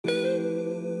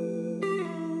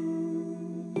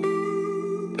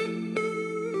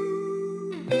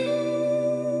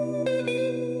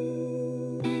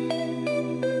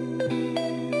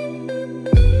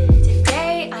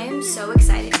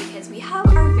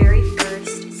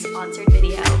sponsored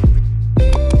video.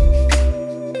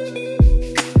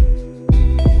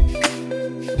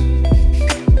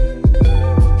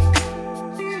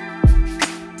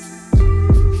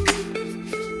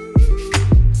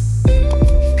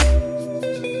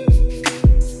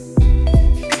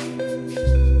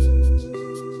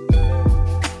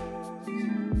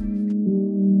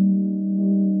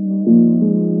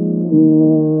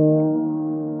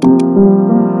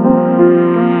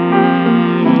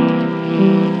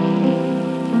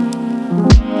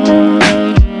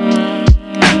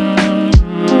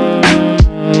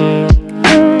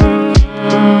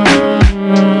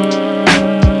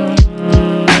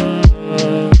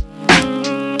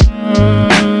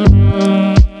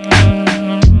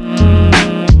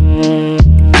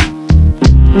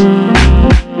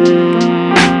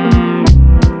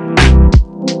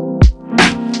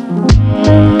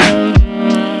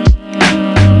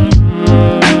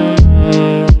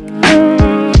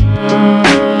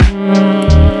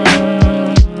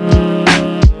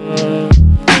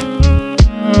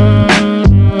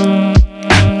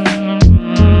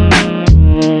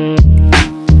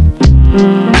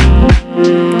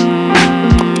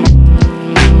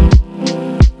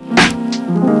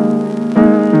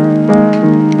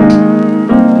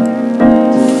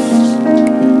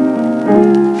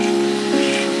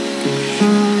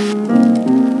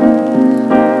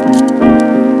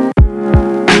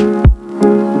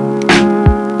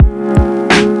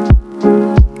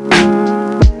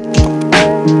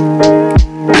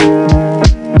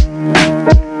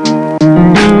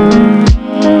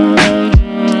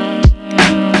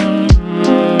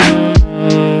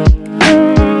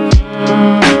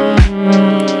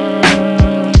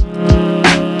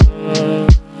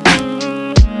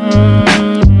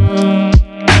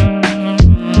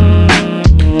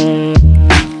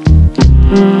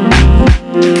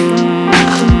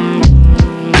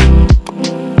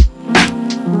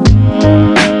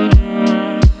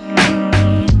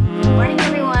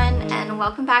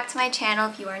 My channel.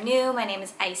 If you are new, my name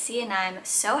is Icy and I'm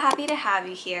so happy to have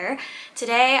you here.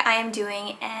 Today I am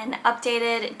doing an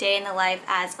updated day in the life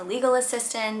as a legal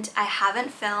assistant. I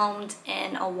haven't filmed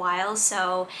in a while,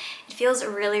 so it feels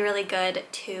really good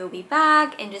to be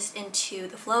back and just into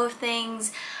the flow of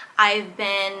things. I've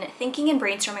been thinking and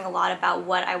brainstorming a lot about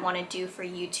what I want to do for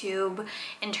YouTube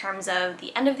in terms of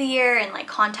the end of the year and like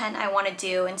content I want to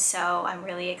do, and so I'm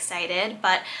really excited.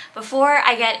 But before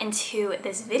I get into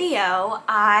this video,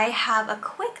 I have a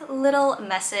quick little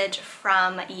message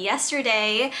from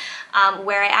yesterday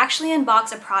where I actually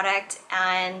unboxed a product,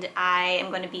 and I am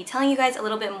going to be telling you guys a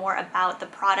little bit more about the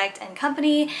product and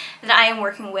company that I am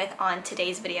working with on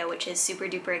today's video, which is super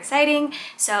duper exciting.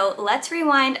 So let's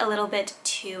rewind a little bit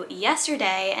to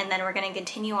yesterday, and then we're going to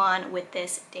continue on with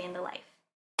this day in the life.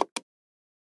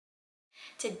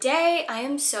 Today I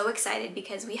am so excited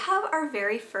because we have our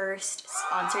very first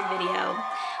sponsored video,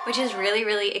 which is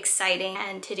really exciting.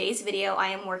 And today's video I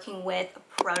am working with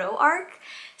ProtoArc.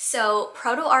 So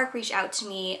ProtoArc reached out to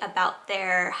me about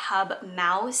their hub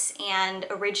mouse, and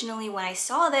originally when I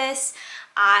saw this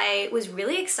I was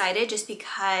really excited just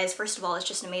because, first of all, it's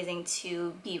just amazing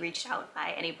to be reached out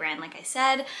by any brand, like I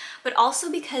said, but also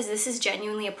because this is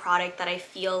genuinely a product that I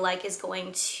feel like is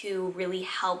going to really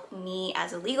help me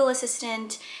as a legal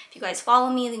assistant. If you guys follow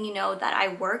me, then you know that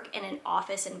I work in an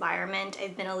office environment.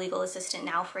 I've been a legal assistant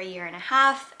now for 1.5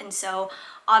 years, and so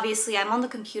obviously I'm on the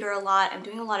computer a lot. I'm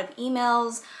doing a lot of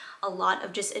emails, a lot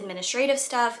of just administrative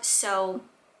stuff, so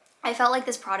I felt like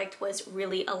this product was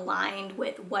really aligned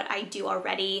with what I do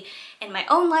already in my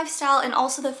own lifestyle, and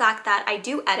also the fact that I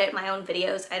do edit my own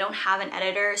videos. I don't have an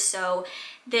editor, so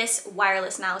this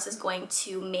wireless mouse is going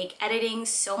to make editing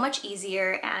so much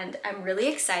easier, and I'm really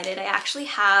excited. I actually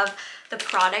have the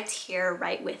product here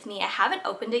right with me. I haven't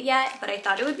opened it yet, but I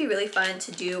thought it would be really fun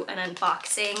to do an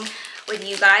unboxing with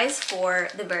you guys for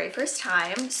the very first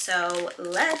time. So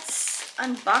let's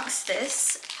unbox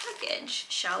this package,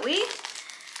 shall we?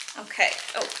 Okay.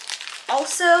 Oh,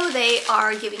 also they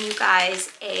are giving you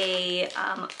guys a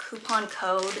coupon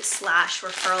code /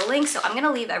 referral link, so I'm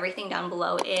gonna leave everything down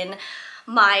below in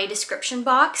my description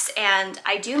box, and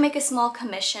I do make a small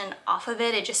commission off of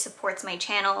it. It just supports my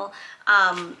channel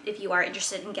if you are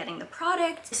interested in getting the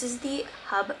product. This is the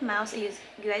hub mouse, as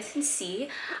you guys can see.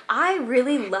 I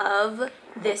really love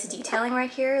this detailing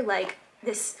right here, like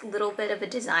this little bit of a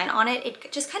design on it. It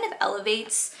just kind of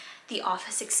elevates the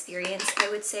office experience, I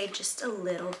would say, just a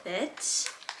little bit.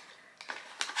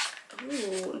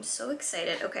 Ooh, I'm so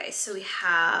excited. Okay, so we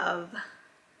have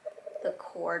the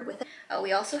cord with it. Oh,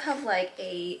 we also have like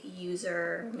a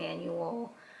user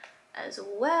manual as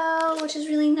well, which is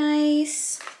really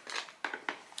nice.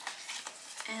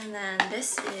 And then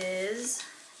this is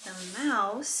the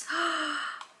mouse.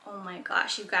 Oh my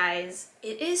gosh, you guys,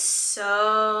 it is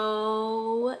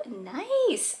so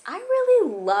nice. I really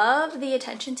love the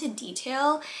attention to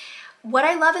detail. What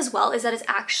I love as well is that it's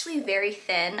actually very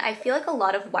thin. I feel like a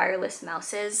lot of wireless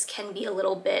mouses can be a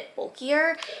little bit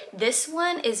bulkier. This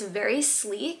one is very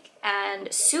sleek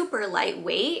and super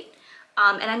lightweight.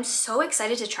 And I'm so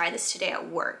excited to try this today at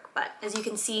work. But as you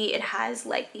can see, it has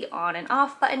like the on and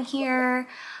off button here.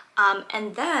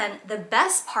 And then the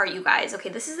best part, you guys, okay,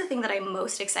 this is the thing that I'm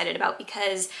most excited about,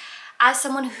 because as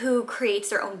someone who creates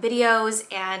their own videos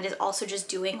and is also just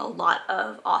doing a lot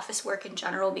of office work in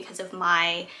general because of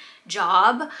my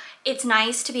job, it's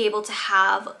nice to be able to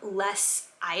have less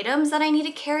items that I need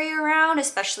to carry around,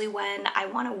 especially when I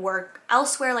want to work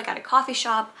elsewhere, like at a coffee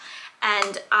shop.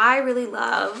 And I really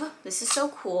love, this is so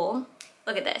cool.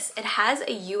 Look at this. It has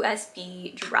a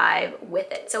USB drive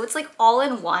with it. So it's like all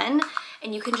in one,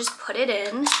 and you can just put it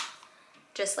in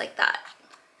just like that.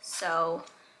 So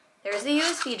there's the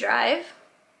USB drive.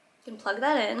 You can plug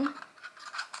that in,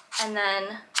 and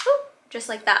then boop, just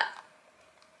like that.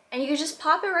 And you can just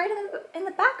pop it right in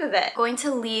the back of it. I'm going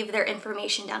to leave their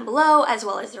information down below, as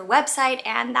well as their website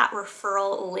and that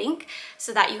referral link,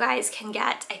 so that you guys can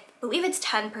get, I believe it's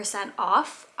 10%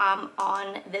 off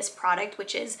on this product,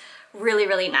 which is really,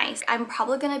 really nice. I'm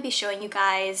probably gonna be showing you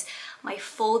guys my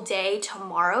full day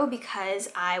tomorrow because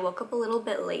I woke up a little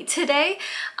bit late today.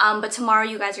 But tomorrow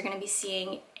you guys are gonna be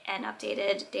seeing an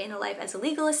updated day in the life as a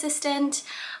legal assistant.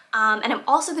 And I'm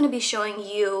also going to be showing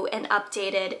you an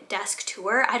updated desk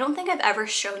tour. I don't think I've ever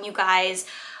shown you guys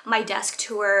my desk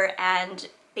tour and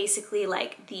basically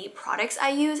like the products I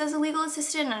use as a legal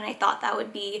assistant, and I thought that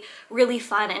would be really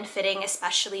fun and fitting,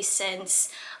 especially since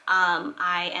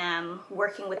I am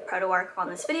working with ProtoArc on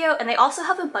this video. And they also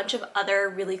have a bunch of other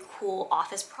really cool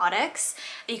office products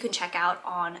that you can check out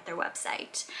on their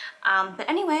website. But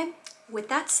anyway, with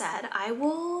that said, I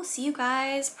will see you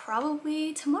guys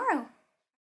probably tomorrow.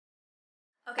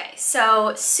 Okay,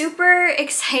 so super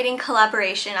exciting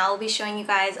collaboration. I'll be showing you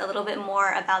guys a little bit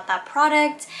more about that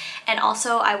product, and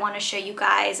also I want to show you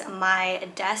guys my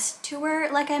desk tour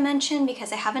like I mentioned,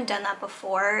 because I haven't done that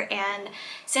before, and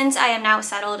since I am now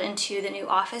settled into the new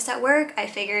office at work, I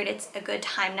figured it's a good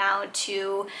time now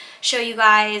to show you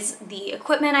guys the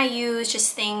equipment I use,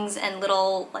 just things and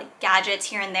little like gadgets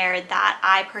here and there that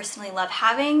I personally love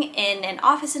having in an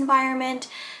office environment.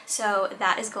 So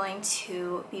that is going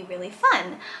to be really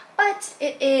fun. But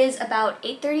it is about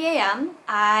 8:30 a.m.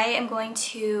 I am going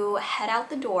to head out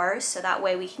the door so that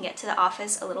way we can get to the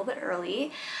office a little bit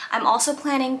early. I'm also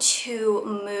planning to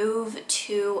move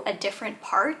to a different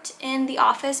part in the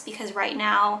office because right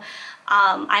now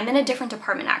I'm in a different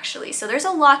department actually. So there's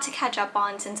a lot to catch up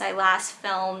on since I last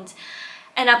filmed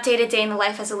an updated day in the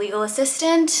life as a legal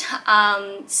assistant.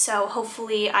 So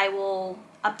hopefully I will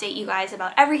update you guys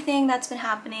about everything that's been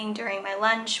happening during my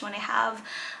lunch when I have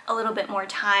a little bit more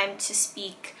time to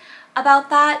speak about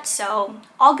that. So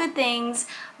all good things.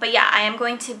 But yeah, I am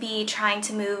going to be trying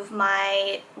to move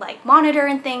my like monitor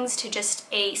and things to just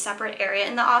a separate area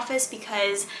in the office,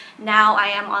 because now I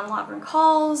am on longer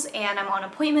calls and I'm on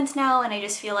appointments now, and I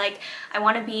just feel like I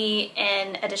want to be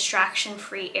in a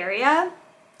distraction-free area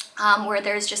where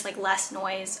there's just like less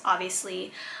noise,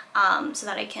 obviously, so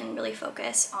that I can really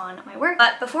focus on my work.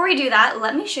 But before we do that,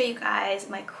 let me show you guys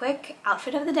my quick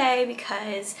outfit of the day,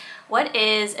 because what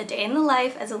is a day in the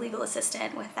life as a legal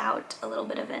assistant without a little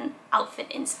bit of an outfit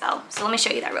inspo? So let me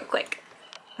show you that real quick.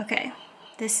 Okay,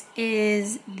 this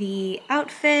is the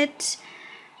outfit.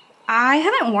 I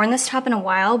haven't worn this top in a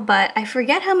while, but I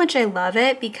forget how much I love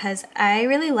it because I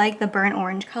really like the burnt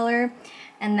orange color.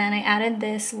 And then I added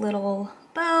this little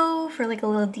bow for like a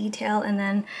little detail, and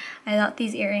then I thought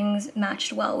these earrings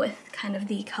matched well with kind of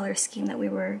the color scheme that we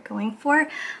were going for.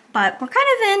 But we're kind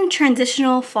of in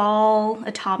transitional fall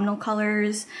autumnal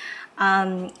colors,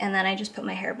 and then I just put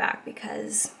my hair back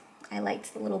because I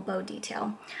liked the little bow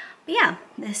detail. But yeah,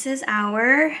 this is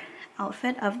our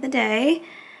outfit of the day,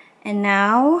 and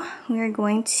now we are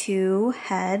going to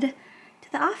head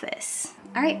to the office.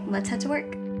 All right, let's head to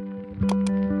work.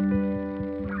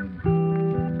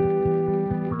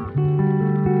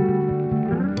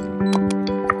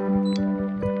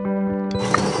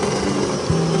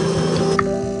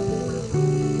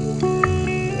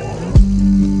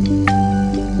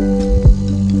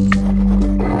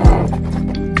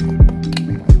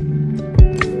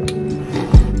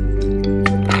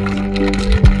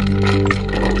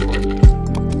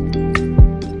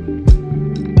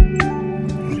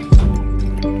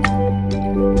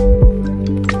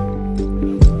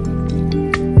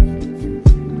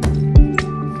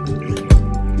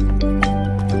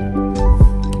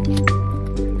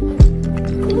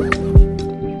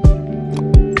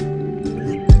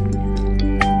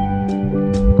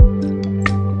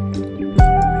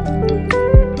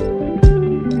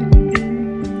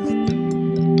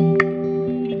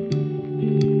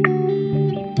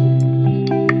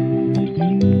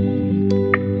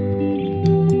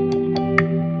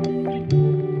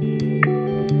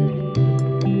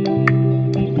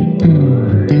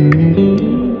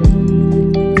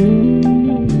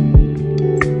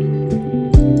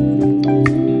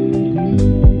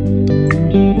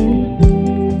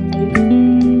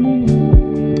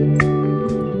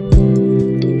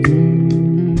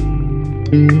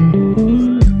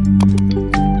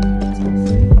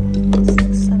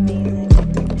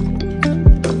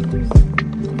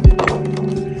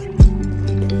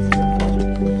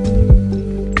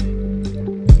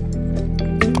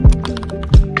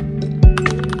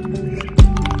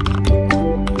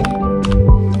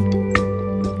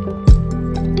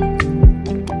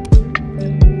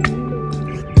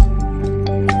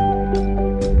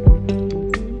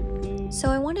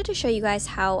 show you guys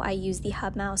how I use the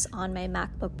hub mouse on my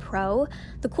MacBook Pro.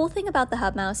 The cool thing about the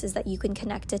hub mouse is that you can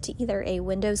connect it to either a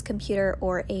Windows computer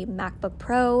or a MacBook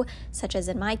Pro, such as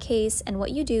in my case, and what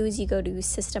you do is you go to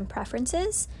System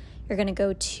Preferences, you're going to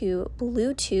go to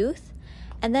Bluetooth,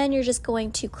 and then you're just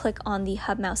going to click on the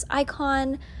hub mouse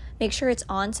icon, make sure it's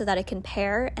on so that it can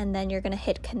pair, and then you're going to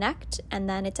hit connect, and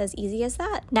then it's as easy as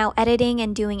that. Now, editing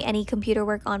and doing any computer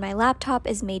work on my laptop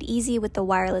is made easy with the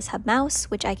wireless hub mouse,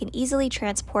 which I can easily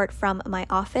transport from my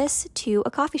office to a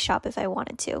coffee shop if I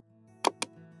wanted to.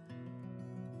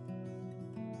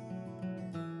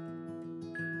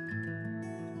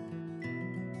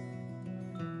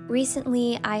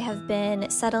 Recently, I have been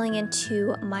settling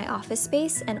into my office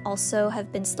space and also have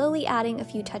been slowly adding a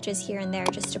few touches here and there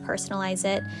just to personalize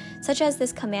it, such as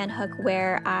this command hook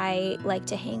where I like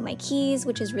to hang my keys,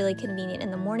 which is really convenient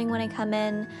in the morning when I come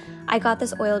in. I got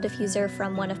this oil diffuser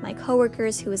from one of my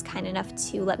coworkers who was kind enough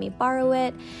to let me borrow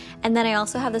it. And then I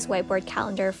also have this whiteboard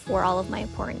calendar for all of my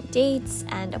important dates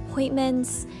and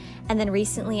appointments. And then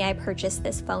recently I purchased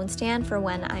this phone stand for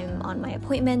when I'm on my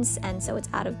appointments, and so it's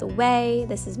out of the way.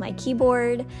 This is my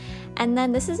keyboard. And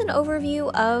then this is an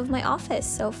overview of my office.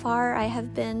 So far I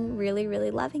have been really,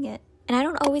 really loving it. And I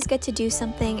don't always get to do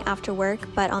something after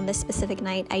work, but on this specific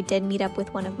night I did meet up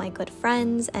with one of my good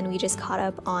friends and we just caught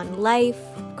up on life,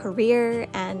 career,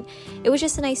 and it was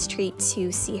just a nice treat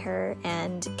to see her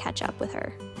and catch up with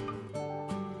her.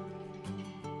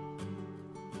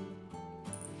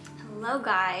 Hello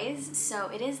guys, so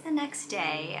it is the next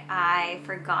day. I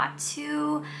forgot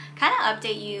to kind of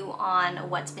update you on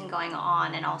what's been going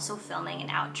on and also filming an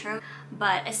outro,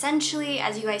 but essentially,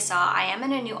 as you guys saw, I am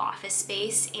in a new office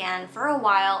space, and for a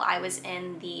while I was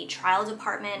in the trial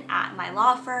department at my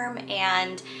law firm,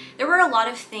 and there were a lot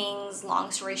of things, long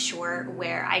story short,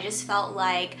 where I just felt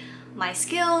like my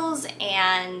skills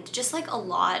and just like a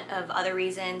lot of other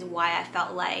reasons why I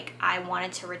felt like I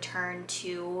wanted to return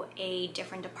to a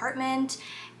different department.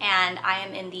 And I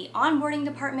am in the onboarding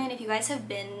department. If you guys have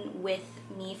been with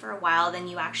me for a while, then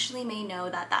you actually may know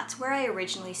that that's where I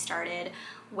originally started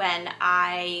when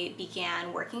I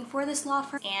began working for this law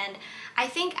firm. And I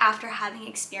think after having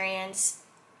experience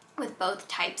with both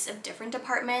types of different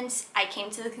departments, I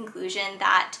came to the conclusion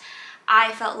that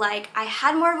I felt like I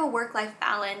had more of a work-life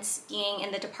balance being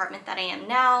in the department that I am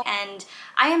now, and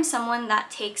I am someone that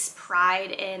takes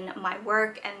pride in my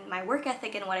work and my work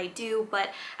ethic and what I do,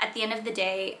 but at the end of the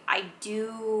day, I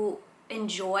do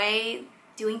enjoy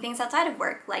doing things outside of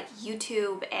work, like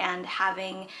YouTube and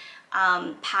having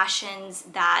passions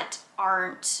that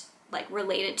aren't like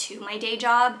related to my day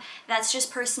job. That's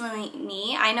just personally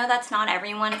me. I know that's not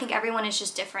everyone. I think everyone is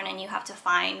just different and you have to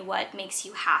find what makes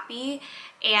you happy.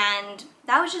 And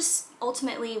that was just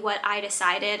ultimately what I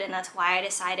decided, and that's why I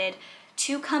decided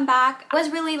to come back. It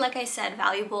was really, like I said,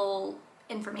 valuable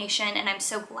information, and I'm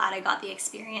so glad I got the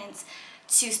experience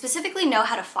to specifically know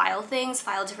how to file things,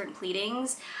 file different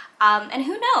pleadings. And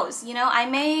who knows, you know, I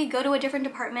may go to a different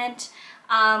department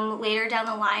later down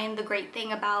the line. The great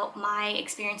thing about my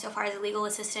experience so far as a legal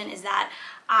assistant is that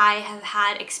I have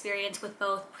had experience with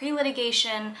both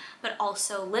pre-litigation but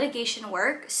also litigation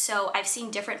work, so I've seen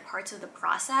different parts of the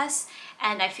process,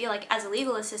 and I feel like as a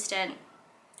legal assistant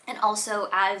and also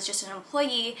as just an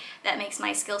employee, that makes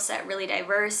my skill set really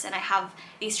diverse, and I have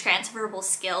these transferable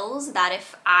skills that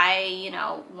if I, you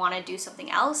know, want to do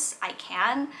something else, I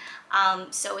can.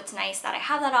 So it's nice that I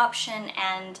have that option,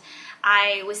 and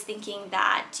I was thinking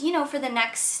that, you know, for the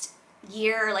next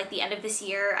year, like the end of this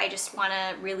year, I just want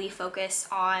to really focus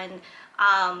on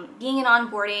being in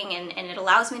onboarding, and it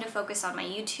allows me to focus on my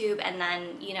YouTube, and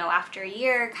then, you know, after a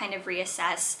year, kind of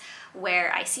reassess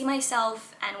where I see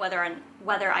myself and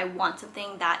whether I want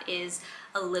something that is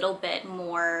a little bit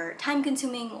more time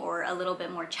consuming or a little bit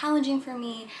more challenging for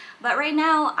me. But right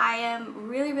now I am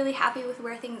really, really happy with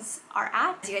where things are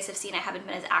at. As you guys have seen, I haven't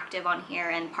been as active on here,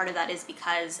 and part of that is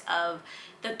because of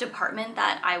the department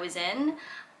that I was in.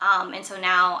 And so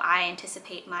now I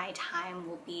anticipate my time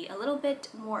will be a little bit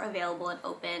more available and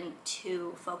open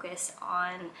to focus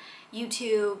on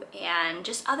YouTube and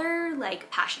just other like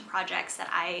passion projects that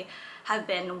I have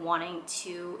been wanting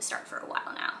to start for a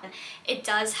while now. It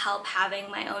does help having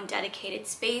my own dedicated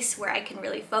space where I can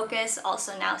really focus.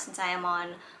 Also now, since I am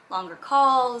on longer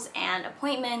calls and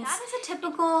appointments. That is a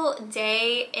typical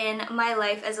day in my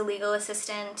life as a legal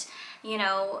assistant, you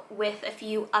know, with a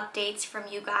few updates from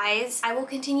you guys. I will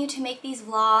continue to make these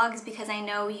vlogs because I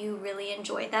know you really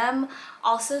enjoy them.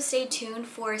 Also stay tuned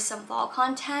for some fall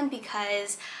content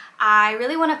because I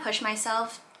really want to push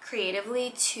myself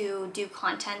creatively to do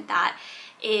content that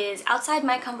is outside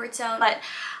my comfort zone. But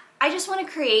I just want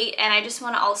to create, and I just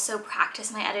want to also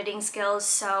practice my editing skills.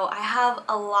 So I have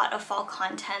a lot of fall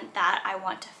content that I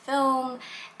want to film,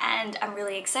 and I'm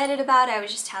really excited about it. I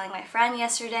was just telling my friend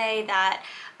yesterday that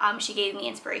she gave me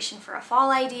inspiration for a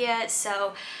fall idea.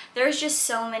 So there's just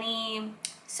so many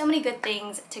good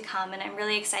things to come, and I'm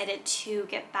really excited to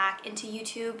get back into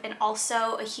YouTube. And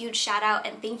also a huge shout out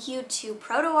and thank you to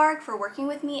ProtoArc for working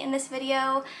with me in this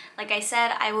video. Like I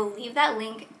said, I will leave that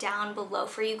link down below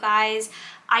for you guys.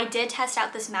 I did test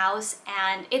out this mouse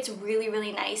and it's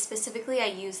really nice. Specifically, I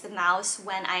use the mouse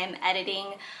when I am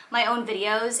editing my own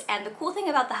videos, and the cool thing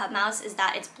about the hub mouse is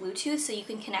that it's Bluetooth, so you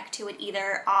can connect to it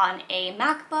either on a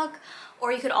MacBook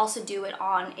or you could also do it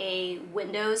on a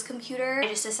Windows computer. I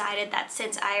just decided that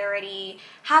since I already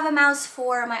have a mouse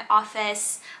for my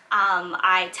office,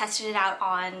 I tested it out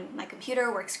on my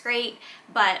computer, works great,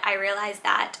 but I realized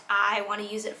that I want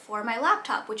to use it for my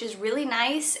laptop, which is really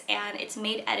nice, and it's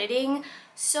made editing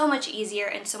so much easier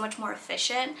and so much more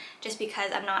efficient just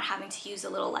because I'm not having to use a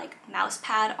little like mouse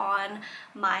pad on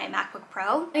my MacBook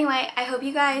Pro. Anyway, I hope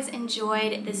you guys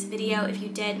enjoyed this video. If you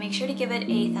did, make sure to give it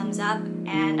a thumbs up,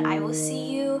 and I will see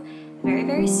you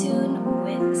very soon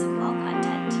with some